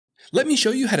Let me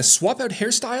show you how to swap out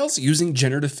hairstyles using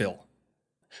Generative Fill.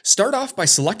 Start off by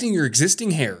selecting your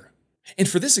existing hair. And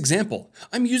for this example,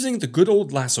 I'm using the good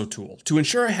old lasso tool to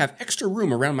ensure I have extra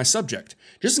room around my subject,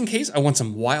 just in case I want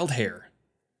some wild hair.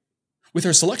 With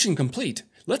our selection complete,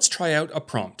 let's try out a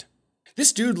prompt.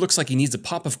 This dude looks like he needs a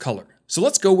pop of color, so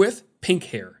let's go with pink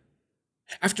hair.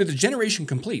 After the generation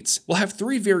completes, we'll have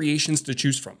 3 variations to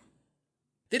choose from.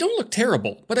 They don't look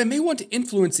terrible, but I may want to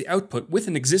influence the output with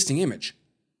an existing image.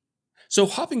 So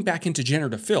hopping back into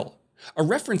Generative Fill, a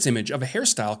reference image of a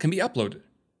hairstyle can be uploaded,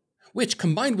 which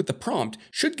combined with the prompt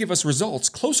should give us results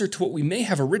closer to what we may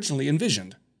have originally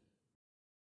envisioned.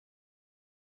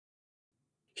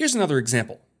 Here's another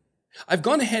example. I've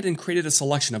gone ahead and created a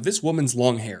selection of this woman's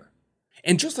long hair.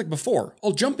 And just like before,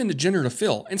 I'll jump into Generative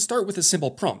Fill and start with a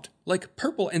simple prompt, like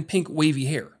purple and pink wavy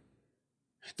hair.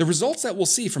 The results that we'll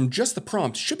see from just the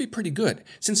prompt should be pretty good,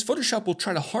 since Photoshop will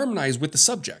try to harmonize with the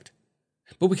subject.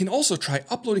 But we can also try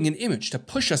uploading an image to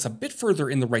push us a bit further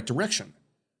in the right direction.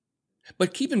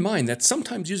 But keep in mind that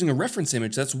sometimes using a reference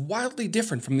image that's wildly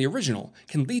different from the original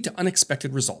can lead to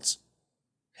unexpected results.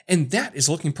 And that is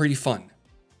looking pretty fun.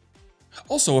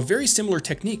 Also, a very similar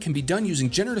technique can be done using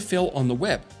Generative Fill on the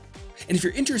web. And if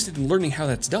you're interested in learning how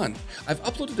that's done, I've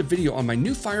uploaded a video on my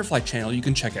new Firefly channel you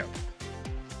can check out.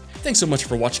 Thanks so much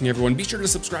for watching, everyone. Be sure to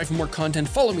subscribe for more content,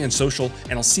 follow me on social,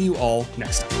 and I'll see you all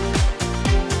next time.